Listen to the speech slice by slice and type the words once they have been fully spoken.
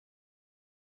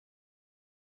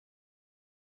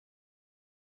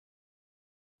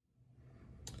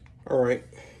All right,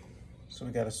 so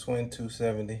we got a Schwinn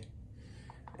 270,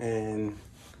 and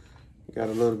we got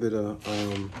a little bit of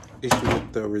issue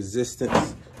with the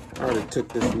resistance. I already took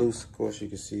this loose. Of course, you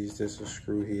can see there's a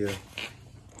screw here.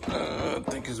 I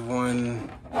think it's one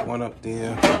up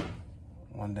there,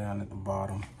 one down at the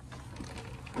bottom.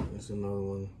 There's another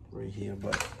one right here,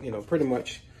 but you know, pretty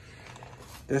much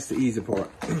that's the easy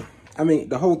part. I mean,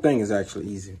 the whole thing is actually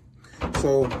easy.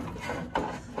 So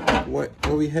what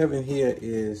we have in here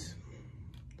is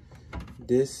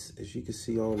this, as you can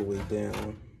see, all the way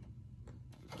down.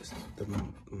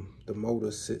 The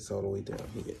motor sits all the way down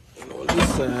here. And on this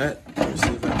side, let me see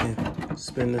if I can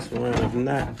spin this around. If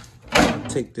not, I'll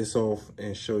take this off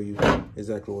and show you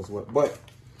exactly what's what. But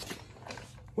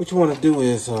what you want to do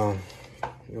is you're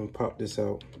gonna pop this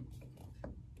out.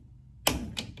 Let's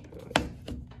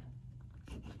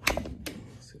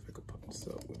see if I can pop this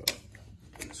out without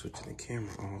switching the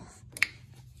camera off.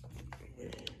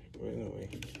 Anyway,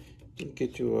 you can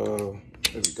get you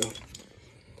there we go.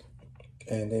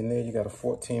 And then there you got a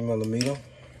 14 millimeter.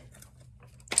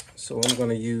 So I'm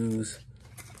gonna use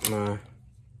my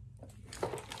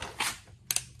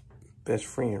best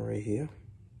friend right here.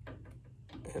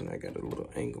 And I got a little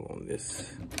angle on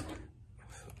this.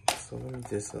 So let me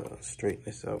just straighten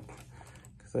this out,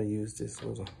 because I use this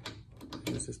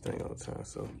thing all the time.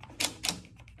 So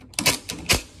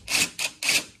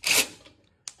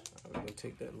I'm gonna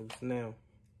take that loose now.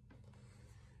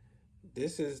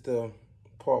 This is the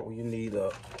part where you need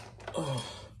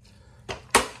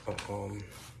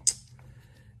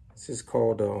this is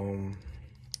called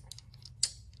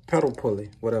pedal pulley,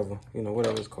 whatever, you know,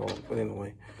 whatever it's called. But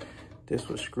anyway, this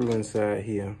will screw inside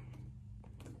here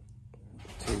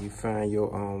till you find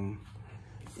your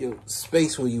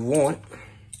space where you want,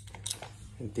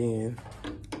 and then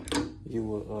you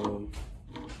will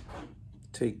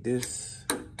take this,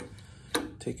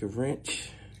 take a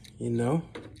wrench, you know,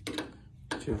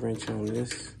 put your wrench on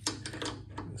this.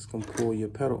 It's gonna pull your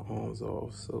pedal arms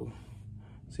off. So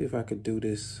see if I could do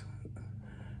this.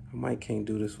 I might can't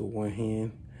do this with one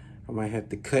hand. I might have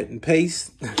to cut and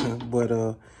paste,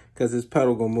 but because this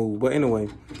pedal gonna move. But anyway,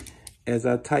 as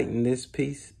I tighten this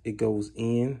piece, it goes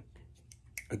in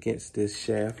against this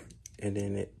shaft, and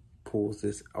then it pulls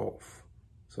this off.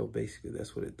 So basically,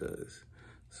 that's what it does.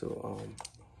 So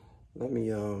let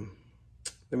me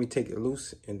take it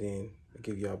loose, and then I'll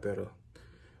give y'all a better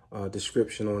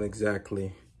description on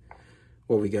exactly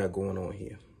what we got going on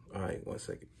here. All right, 1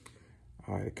 second.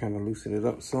 All right, kind of loosen it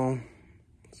up some.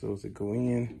 So as it go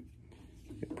in,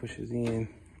 it pushes in,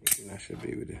 and I should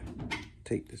be able to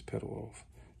take this pedal off.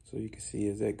 So you can see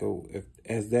as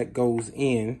that goes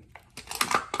in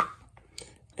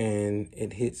and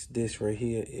it hits this right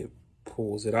here, it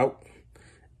pulls it out,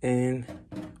 and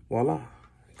voila,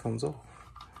 it comes off.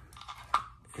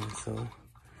 And so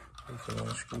if you want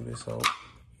to screw this out,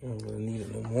 you don't really need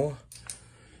it no more.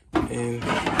 And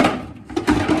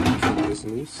take this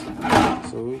loose. So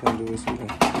what we're gonna do is we're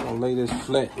gonna lay this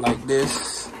flat like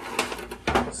this.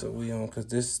 So we cause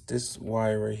this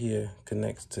wire right here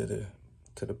connects to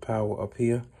the power up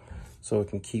here, so it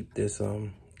can keep this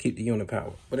keep the unit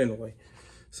power. But anyway,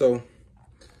 so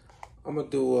I'm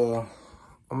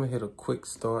gonna hit a quick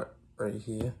start right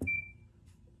here,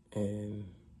 and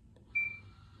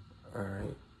all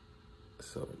right,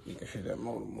 so you can hear that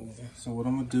motor moving. So what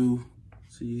I'm gonna do,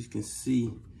 so you can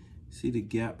see the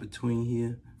gap between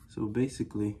here. So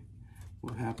basically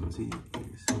what happens here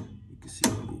is you can see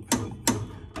it moving,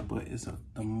 but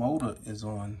the motor is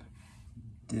on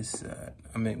this side.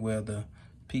 I mean, well, the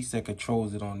piece that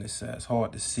controls it on this side. It's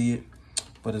hard to see it,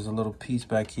 but there's a little piece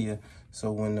back here.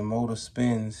 So when the motor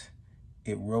spins,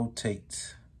 it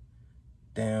rotates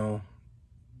down,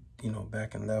 you know,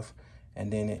 back and left,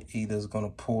 and then it either is gonna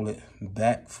pull it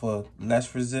back for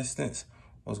less resistance,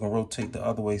 or it's gonna rotate the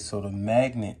other way so the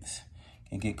magnets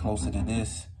can get closer to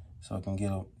this, so it can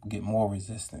get more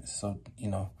resistance. So, you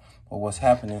know, but what's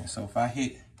happening, so if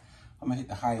I'm gonna hit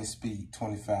the highest speed,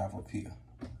 25 up here.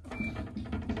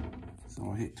 So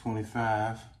I'll hit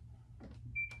 25.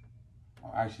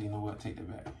 Oh, actually, you know what, take that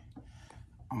back.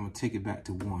 I'm gonna take it back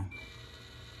to 1.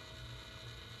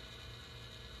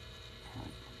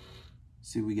 Right.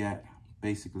 See, we got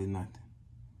basically nothing.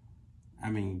 I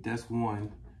mean, that's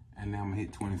 1, and now I'm gonna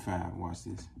hit 25. Watch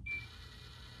this.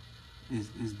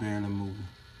 It's barely moving.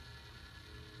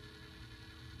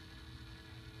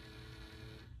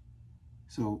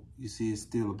 So you see, it's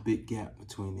still a big gap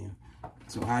between them.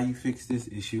 So how you fix this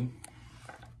issue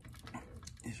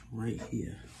is right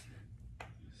here.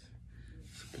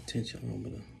 It's a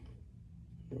potentiometer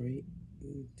right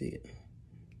there.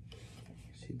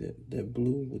 See that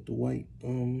blue with the white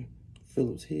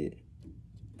Phillips head.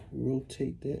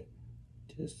 Rotate that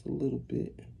just a little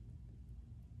bit.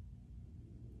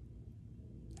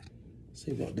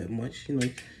 Say about that much, you know,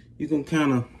 you can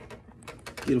kind of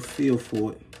get a feel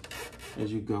for it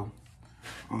as you go.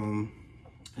 And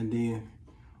then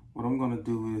what I'm gonna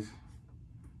do is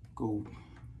go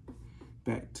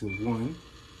back to 1.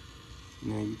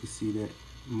 Now you can see that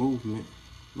movement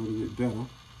a little bit better.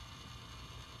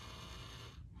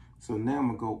 So now I'm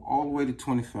gonna go all the way to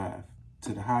 25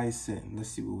 to the highest setting. Let's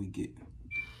see what we get.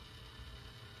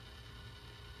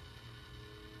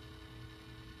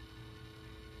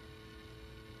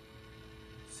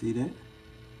 See that?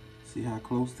 See how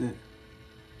close that?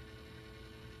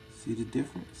 See the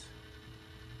difference?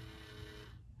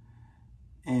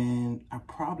 And I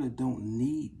probably don't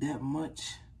need that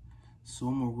much, so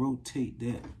I'm gonna rotate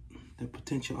that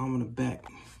potentiometer back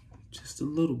just a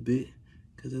little bit,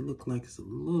 because it looks like it's a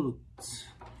little,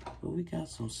 but we got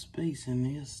some space in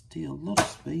there, still a little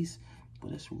space,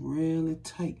 but it's really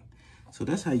tight. So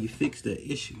that's how you fix that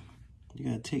issue. You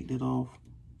gotta take that off,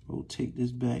 rotate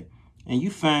this back, and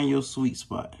you find your sweet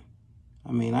spot.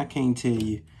 I mean, I can't tell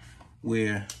you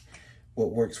what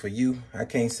works for you. I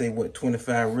can't say what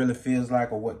 25 really feels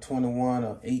like, or what 21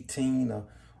 or 18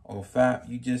 or 5.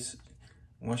 You just,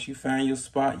 once you find your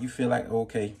spot, you feel like,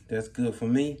 okay, that's good for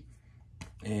me.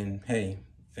 And hey,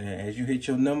 as you hit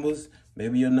your numbers,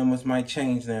 maybe your numbers might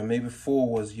change now. Maybe 4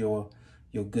 was your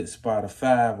good spot, or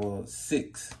 5 or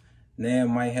 6. Now it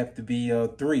might have to be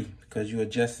 3, because you're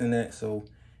adjusting that. So,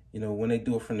 you know, when they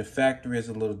do it from the factory, it's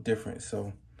a little different.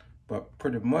 So, but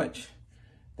pretty much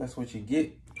that's what you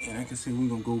get. And like I said, we're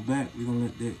gonna go back. We're gonna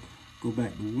let that go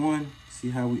back to 1. See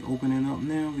how we opening up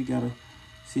now? We gotta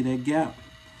see that gap.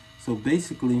 So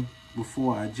basically,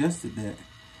 before I adjusted that,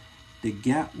 the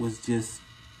gap was just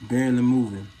barely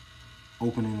moving,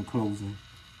 opening and closing.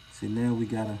 See, now we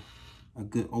got a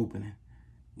good opening,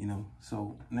 you know.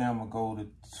 So now I'm gonna go to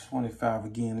 25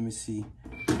 again. Let me see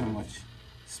how much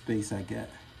space I got.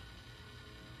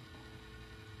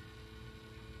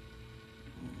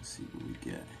 Let's see what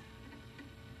we got.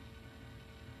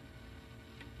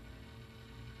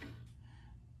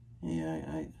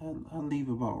 Yeah, I'll leave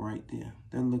about right there.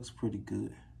 That looks pretty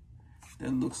good.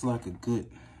 That looks like a good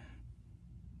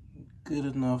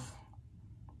enough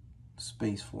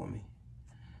space for me.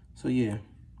 So yeah,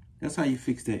 that's how you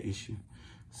fix that issue.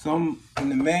 In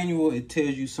the manual, it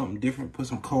tells you something different. Put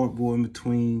some cardboard in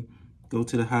between, go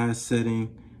to the highest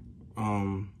setting,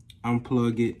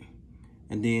 unplug it,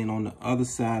 and then on the other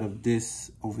side of this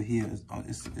over here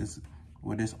is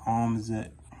where this arm is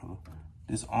at.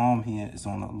 This arm here is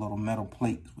on a little metal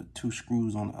plate with 2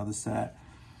 screws on the other side.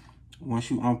 Once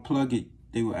you unplug it,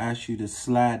 they will ask you to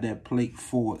slide that plate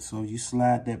forward. So if you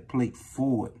slide that plate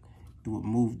forward, it would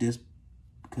move this,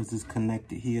 because it's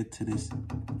connected here to this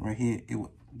right here. It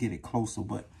would get it closer,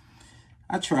 but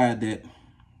I tried that.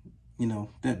 You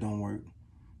know, that don't work.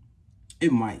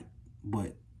 It might,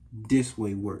 but this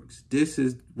way works. This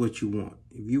is what you want.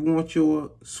 If you want your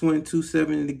Schwinn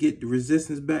 270 to get the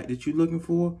resistance back that you're looking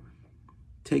for,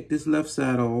 take this left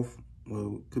side off.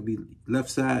 Well, it could be left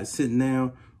side sitting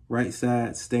down, right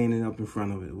side standing up in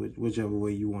front of it, whichever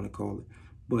way you want to call it.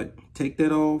 But take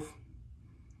that off,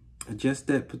 adjust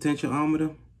that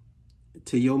potentiometer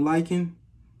to your liking,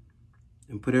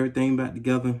 and put everything back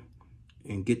together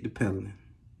and get the pedaling.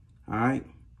 All right?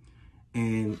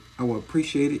 And I would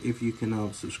appreciate it if you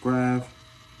can subscribe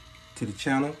to the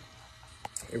channel.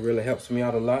 It really helps me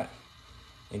out a lot.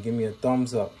 And give me a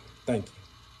thumbs up. Thank you.